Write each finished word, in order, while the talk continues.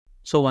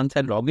So once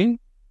I log in,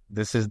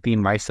 this is the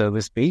My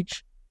Service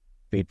page,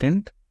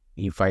 patent,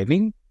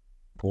 e-filing,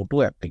 go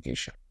to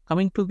application.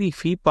 Coming to the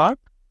fee part,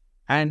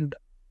 and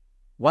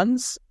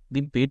once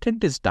the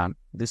patent is done,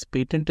 this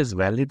patent is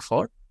valid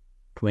for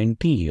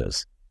 20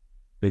 years,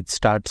 which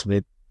starts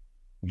with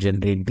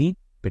generate the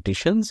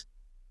petitions.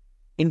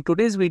 In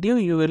today's video,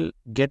 you will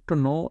get to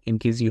know, in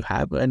case you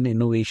have an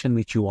innovation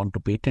which you want to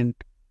patent,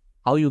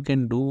 how you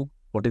can do,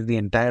 what is the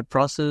entire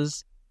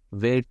process,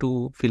 where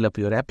to fill up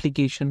your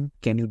application,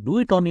 can you do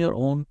it on your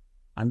own,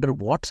 under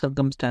what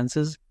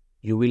circumstances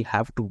you will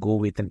have to go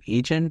with an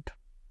agent,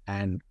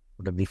 and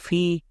what are the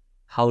fee,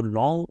 how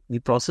long the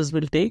process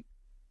will take,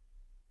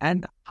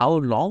 and how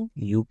long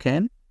you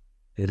can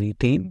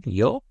retain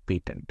your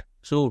patent.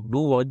 So do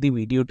watch the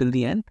video till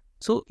the end.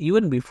 So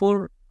even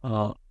before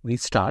we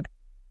start,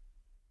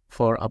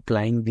 for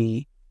applying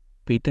the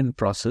patent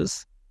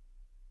process,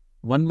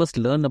 one must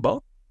learn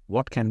about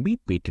what can be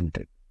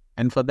patented.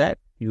 And for that,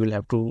 you will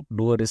have to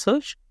do a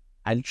research.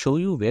 I'll show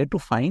you where to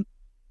find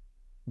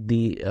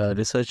the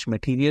research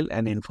material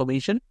and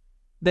information.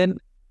 Then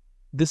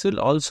this will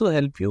also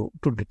help you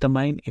to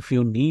determine if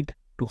you need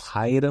to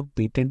hire a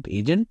patent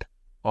agent,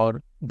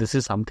 or this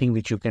is something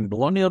which you can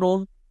do on your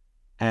own,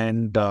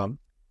 and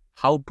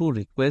how to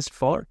request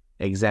for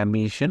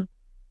examination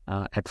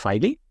at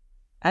filing.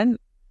 And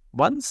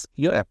once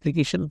your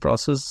application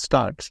process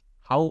starts,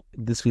 how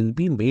this will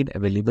be made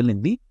available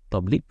in the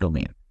public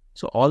domain.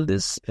 So all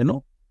this,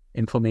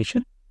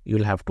 information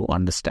you'll have to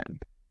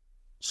understand.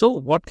 So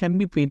what can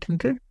be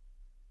patented?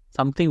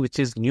 Something which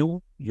is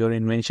new. Your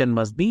invention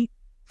must be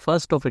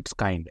first of its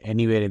kind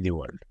anywhere in the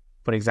world.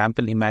 For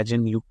example,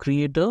 imagine you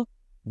create a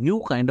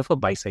new kind of a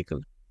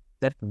bicycle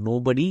that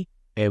nobody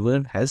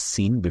ever has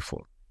seen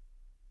before.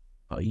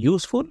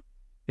 Useful,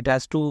 it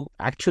has to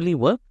actually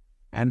work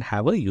and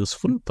have a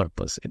useful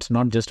purpose. It's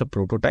not just a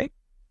prototype.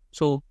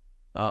 So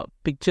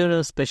picture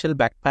a special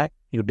backpack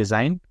you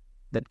design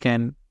that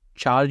can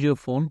charge your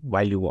phone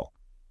while you walk.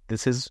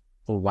 This is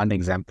one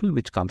example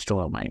which comes to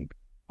our mind.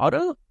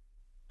 Or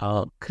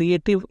a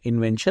creative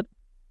invention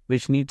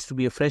which needs to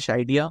be a fresh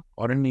idea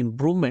or an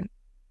improvement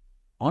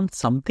on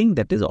something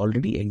that is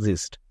already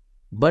exist,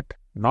 but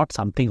not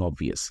something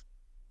obvious.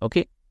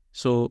 Okay.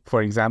 So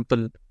for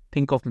example,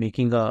 think of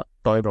making a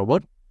toy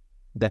robot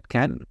that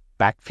can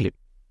backflip,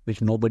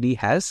 which nobody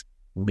has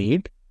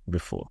made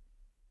before.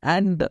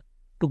 And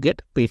to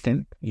get a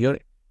patent, your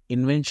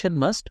invention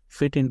must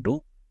fit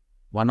into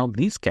one of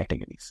these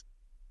categories.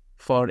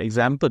 For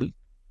example,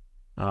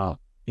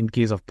 in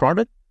case of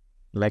product,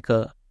 like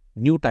a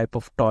new type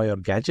of toy or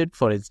gadget,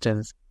 for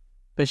instance,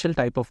 special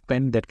type of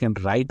pen that can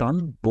write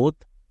on both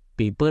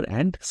paper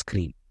and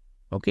screen.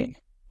 Okay.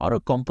 Or a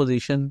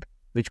composition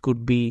which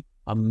could be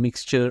a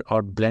mixture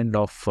or blend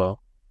of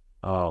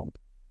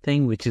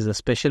thing which is a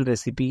special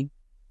recipe.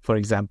 For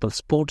example,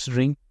 sports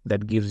drink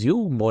that gives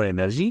you more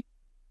energy.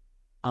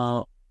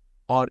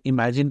 Or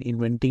imagine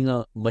inventing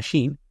a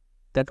machine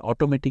that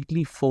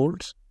automatically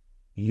folds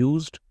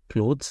used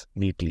clothes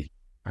neatly.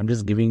 I'm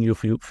just giving you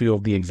few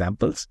of the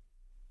examples.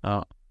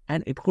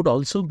 And it could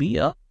also be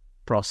a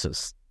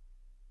process.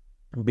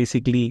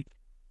 Basically,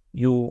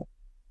 you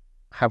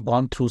have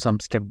gone through some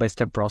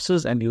step-by-step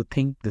process and you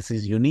think this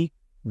is unique,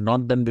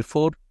 not done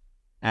before,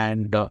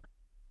 and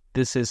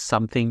this is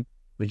something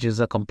which is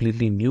a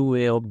completely new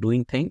way of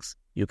doing things.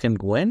 You can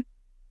go and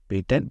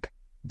patent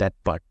that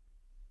part.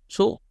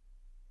 So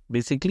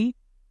basically,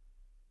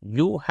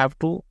 you have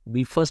to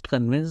be first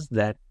convinced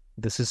that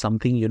this is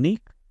something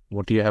unique,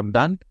 what you have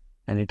done,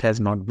 and it has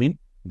not been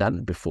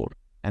done before.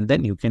 And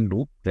then you can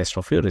do rest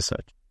of your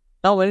research.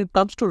 Now, when it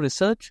comes to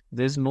research,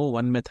 there is no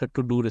one method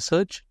to do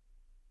research.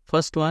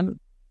 First one,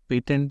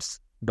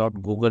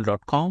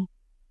 patents.google.com.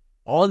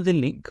 All the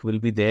link will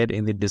be there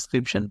in the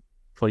description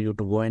for you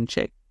to go and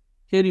check.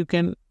 Here you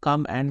can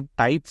come and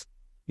type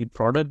the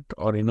product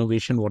or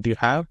innovation what you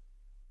have.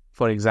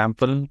 For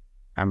example,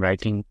 I'm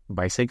writing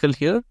bicycle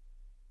here,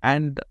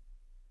 and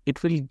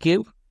it will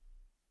give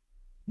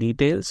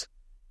details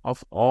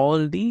of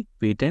all the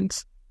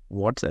patents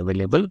what's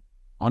available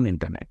on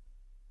internet.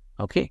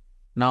 Okay.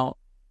 Now,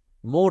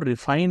 more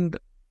refined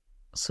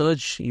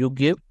search you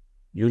give,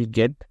 you'll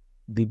get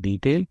the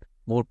detail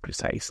more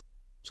precise.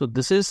 So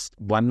this is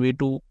one way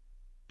to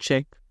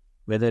check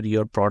whether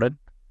your product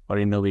or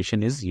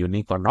innovation is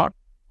unique or not,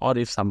 or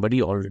if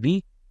somebody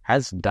already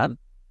has done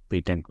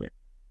patent with.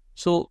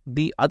 So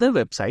the other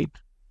website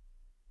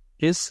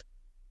is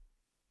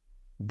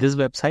this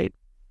website.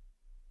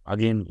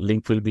 Again,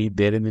 link will be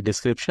there in the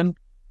description.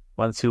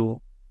 Once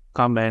you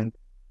come and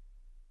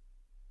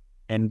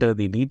enter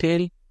the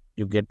detail,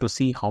 you get to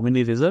see how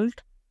many results,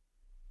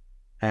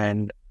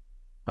 and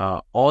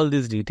all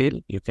this detail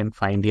you can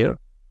find here.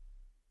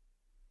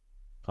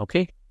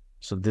 Okay.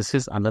 So this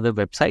is another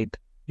website.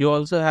 You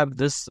also have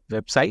this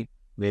website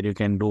where you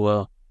can do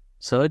a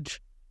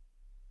search.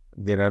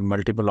 There are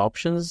multiple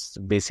options: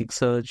 basic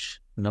search,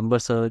 number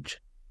search,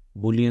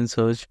 Boolean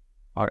search,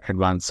 or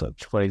advanced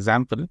search. For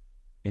example,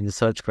 in the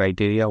search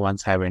criteria,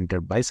 once I have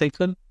entered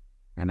bicycle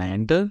and I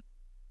enter,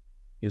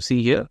 you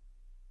see here,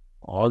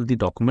 all the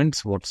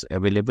documents what's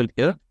available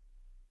here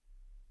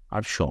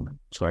are shown.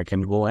 So I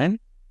can go and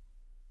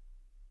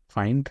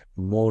find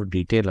more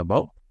detail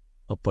about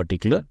a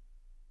particular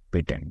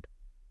patent.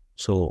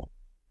 So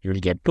you'll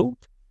get to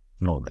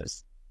know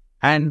this.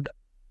 And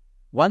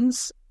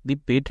once the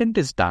patent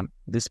is done,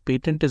 this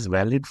patent is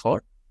valid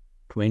for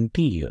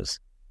 20 years.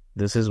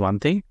 This is one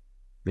thing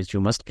which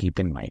you must keep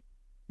in mind.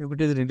 If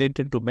it is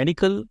related to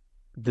medical,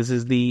 this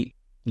is the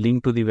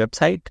link to the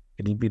website.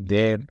 It will be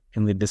there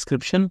in the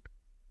description.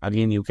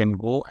 Again, you can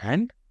go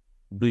and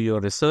do your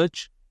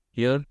research.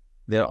 Here,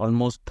 there are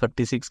almost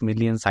 36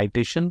 million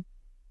citations.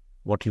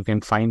 What you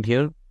can find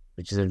here,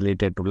 which is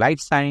related to life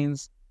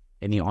science,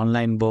 any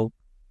online book,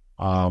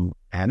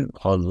 and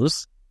all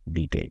those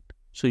details.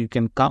 So you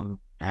can come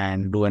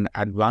and do an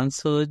advanced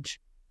search,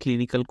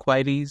 clinical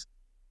queries,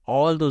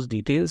 all those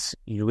details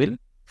you will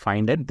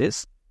find at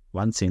this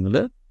one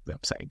singular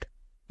website.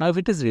 Now, if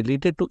it is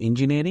related to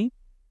engineering,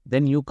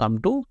 then you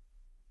come to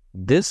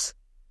this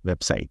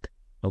website.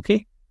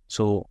 Okay.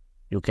 So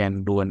you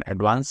can do an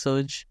advanced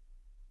search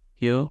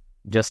here,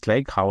 just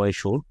like how I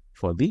showed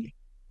for the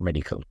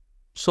medical.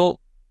 So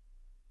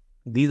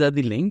these are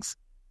the links,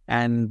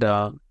 and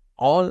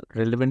all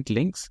relevant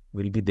links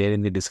will be there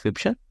in the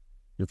description.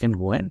 You can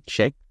go and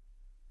check,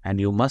 and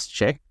you must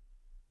check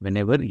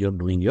whenever you're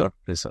doing your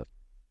research.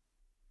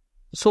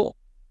 So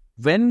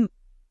when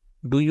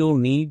do you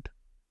need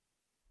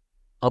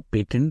a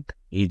patent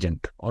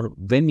agent, or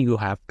when you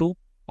have to,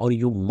 or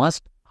you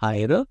must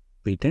hire a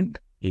patent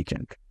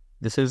agent?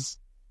 This is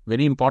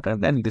very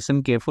important, and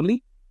listen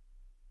carefully.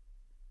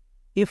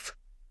 If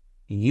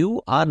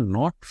you are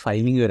not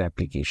filing your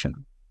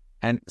application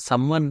and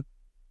someone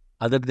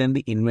other than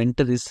the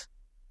inventor is,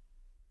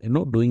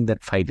 doing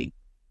that filing,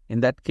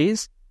 in that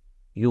case,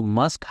 you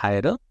must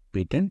hire a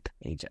patent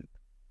agent.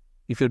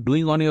 If you're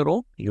doing on your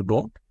own, you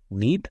don't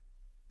need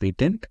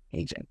patent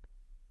agent.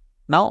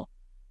 Now,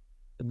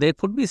 there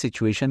could be a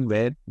situation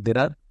where there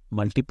are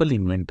multiple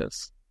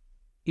inventors.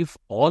 If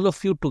all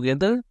of you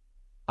together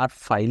are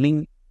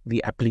filing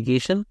the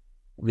application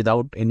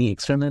without any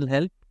external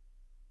help,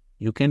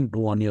 you can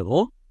do on your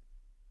own.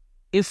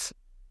 If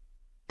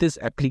this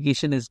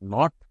application is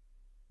not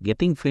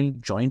getting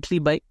filled jointly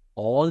by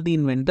all the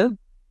inventor,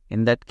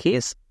 in that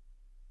case,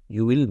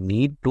 you will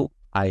need to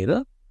hire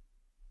a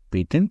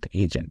patent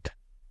agent.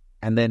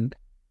 And then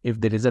if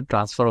there is a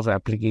transfer of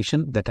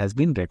application that has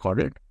been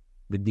recorded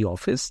with the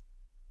office,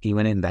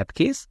 even in that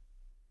case,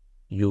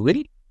 you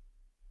will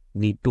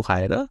need to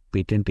hire a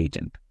patent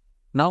agent.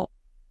 Now,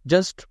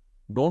 just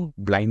don't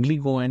blindly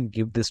go and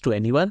give this to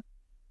anyone.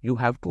 You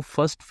have to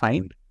first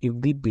find if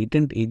the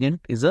patent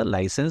agent is a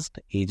licensed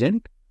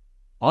agent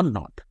or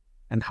not.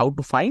 And how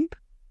to find?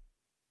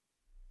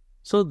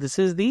 So this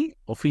is the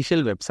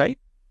official website,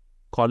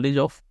 College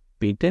of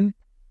Patent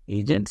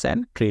Agents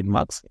and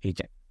Trademarks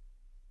Agent.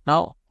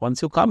 Now,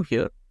 once you come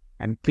here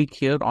and click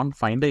here on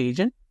Find an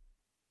Agent,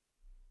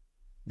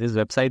 this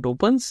website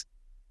opens,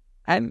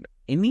 and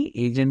any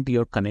agent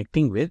you're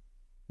connecting with,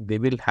 they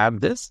will have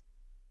this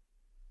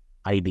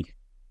ID.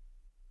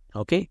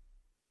 Okay.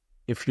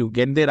 If you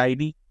get their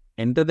ID,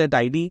 enter that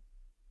ID,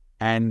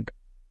 and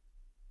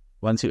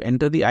once you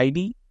enter the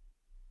ID,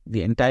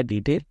 the entire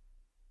detail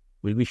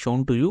will be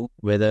shown to you,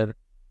 whether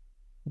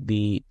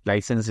the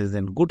license is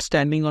in good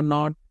standing or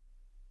not,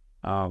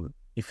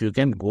 if you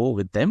can go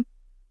with them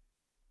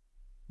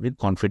with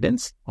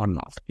confidence or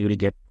not. You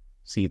will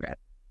see that.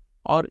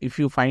 Or if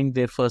you find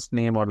their first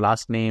name or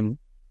last name,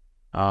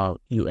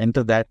 you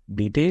enter that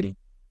detail,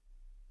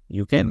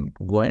 you can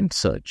go and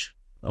search.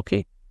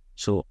 Okay.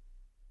 So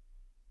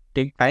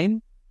take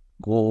time,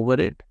 go over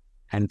it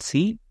and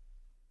see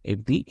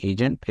if the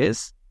agent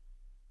is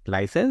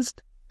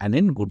licensed and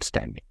in good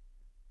standing.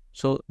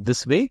 So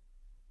this way,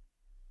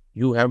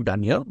 you have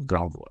done your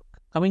groundwork.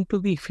 Coming to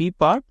the fee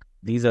part,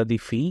 these are the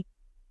fee.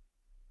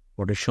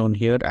 What is shown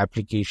here: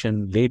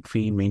 application, late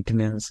fee,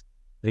 maintenance,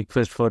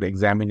 request for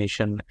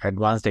examination,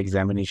 advanced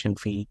examination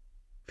fee,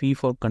 fee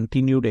for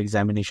continued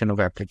examination of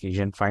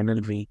application,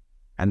 final fee,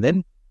 and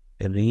then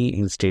a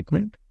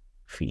reinstatement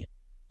fee.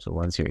 So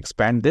once you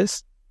expand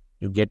this,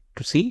 you get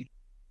to see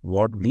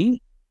what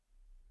the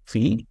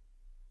fee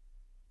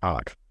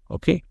are.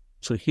 Okay.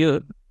 So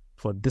here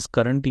for this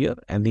current year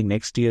and the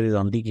next year is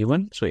only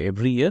given. So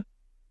every year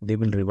they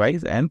will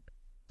revise and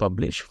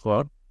publish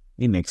for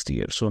the next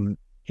year. So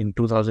in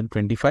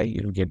 2025,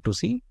 you'll get to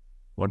see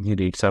what the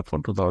rates are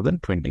for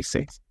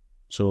 2026.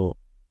 So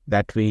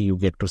that way you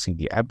get to see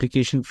the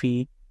application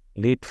fee,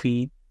 late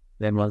fee.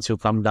 Then once you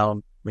come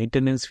down,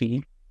 maintenance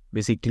fee,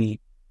 basically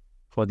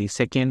for the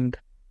second,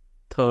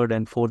 third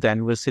and fourth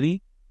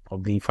anniversary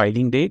of the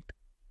filing date,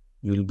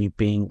 you will be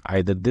paying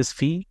either this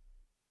fee,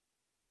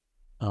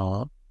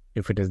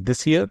 if it is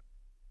this year,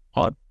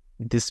 or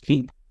this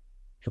fee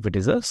if it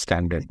is a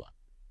standard one.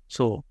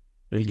 So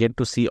we'll get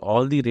to see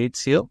all the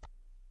rates here.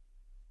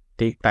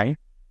 Take time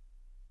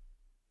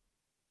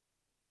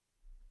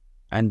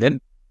and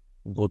then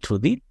go through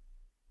the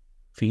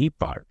fee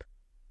part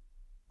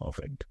of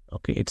it.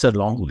 Okay, it's a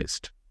long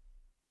list.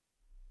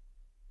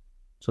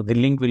 So the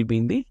link will be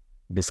in the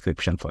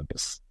description for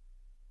this.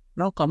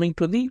 Now coming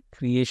to the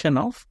creation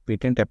of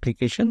patent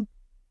application.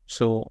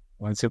 So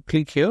once you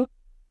click here,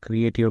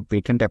 create your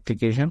patent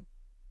application.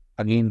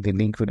 Again, the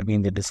link will be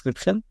in the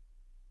description.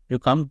 You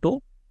come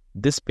to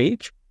this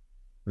page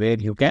where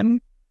you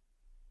can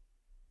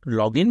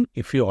log in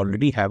if you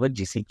already have a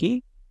GC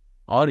key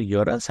or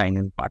you're a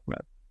sign-in partner.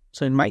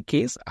 So in my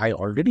case, I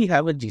already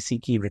have a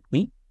GC key with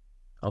me.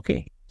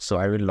 Okay, so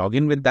I will log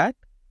in with that.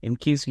 In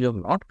case you have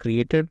not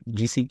created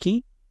GC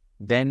key,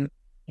 then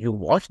you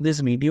watch this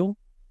video.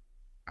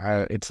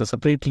 It's a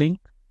separate link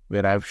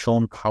where I've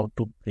shown how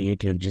to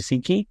create your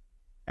GC key,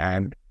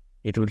 and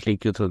it will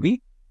take you through the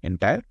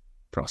entire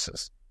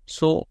process.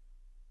 So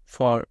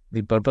for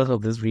the purpose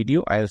of this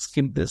video, I'll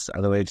skip this.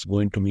 Otherwise, it's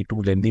going to be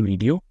too lengthy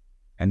video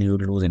and you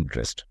will lose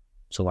interest.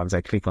 So once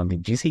I click on the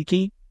GC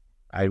key,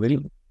 I will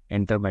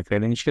enter my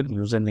credential,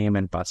 username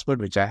and password,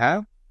 which I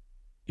have.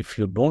 If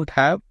you don't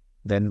have,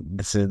 then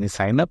this is the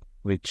sign up,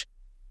 which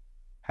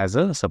has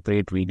a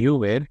separate video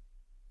where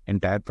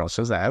entire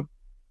process I have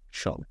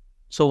shown.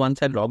 So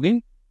once I log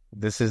in,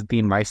 this is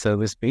the My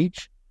Service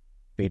page,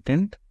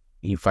 patent,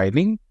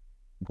 e-filing,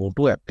 go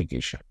to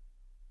application.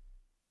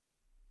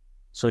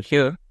 So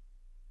here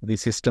the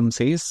system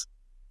says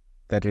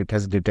that it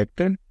has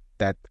detected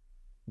that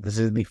this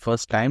is the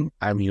first time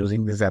I'm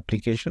using this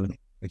application,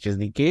 which is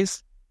the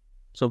case.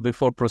 So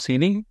before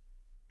proceeding,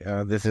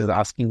 this is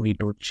asking me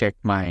to check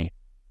my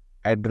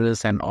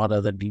address and all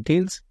other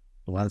details.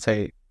 Once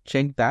I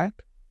check that,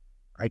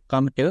 I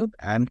come here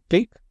and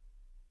click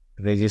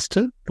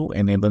register to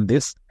enable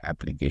this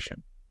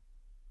application.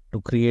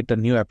 To create a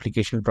new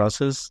application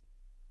process,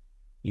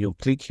 you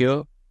click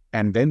here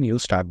and then you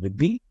start with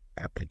the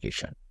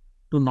application.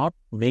 To not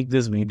make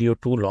this video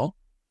too long,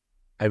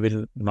 I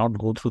will not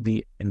go through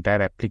the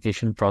entire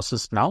application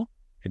process now.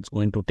 It's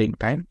going to take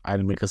time.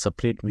 I'll make a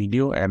separate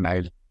video and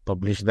I'll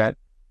publish that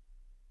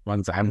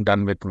once I'm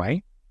done with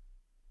mine.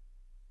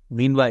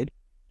 Meanwhile,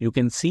 you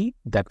can see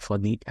that for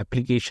the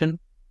application,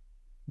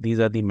 these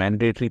are the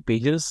mandatory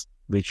pages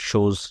which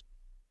shows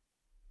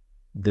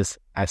this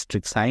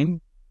asterisk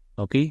sign,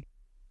 okay,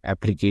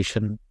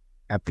 application,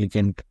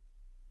 applicant,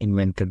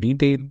 inventor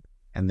detail,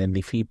 and then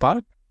the fee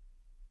part.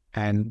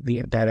 And the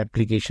entire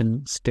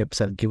application steps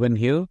are given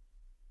here.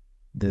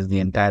 This is the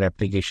entire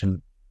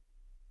application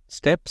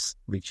steps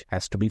which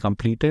has to be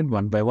completed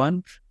one by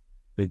one,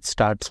 which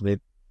starts with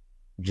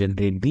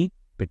generate the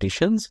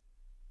petitions,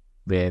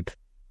 where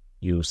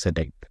you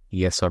select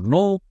yes or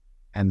no,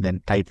 and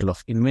then title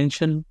of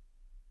invention,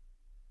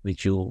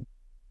 which you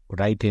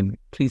write in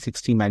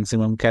 360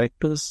 maximum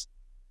characters,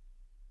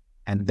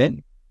 and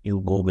then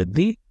you go with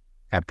the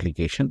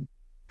application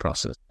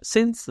process.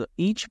 Since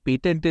each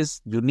patent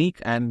is unique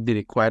and the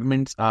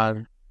requirements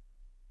are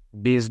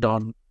based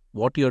on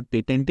what you're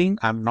patenting,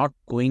 I'm not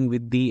going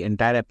with the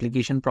entire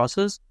application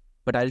process,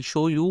 but I'll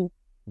show you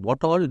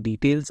what all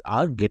details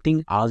are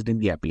getting asked in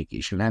the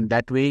application, and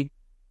that way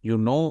you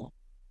know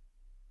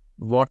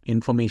what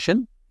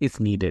information is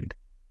needed.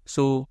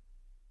 So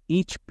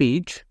each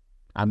page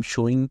I'm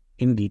showing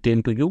in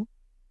detail to you.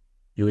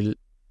 You will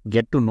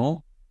get to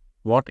know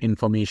what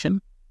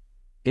information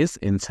is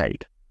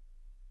inside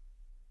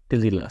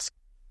till the last.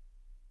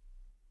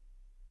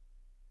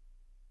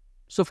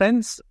 So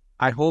friends,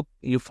 I hope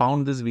you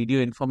found this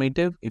video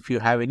informative. If you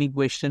have any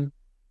question,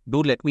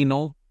 do let me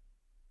know.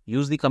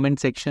 Use the comment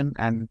section,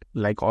 and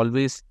like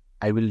always,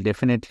 I will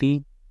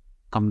definitely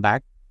come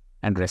back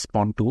and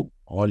respond to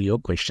all your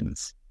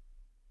questions.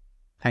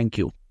 Thank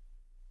you.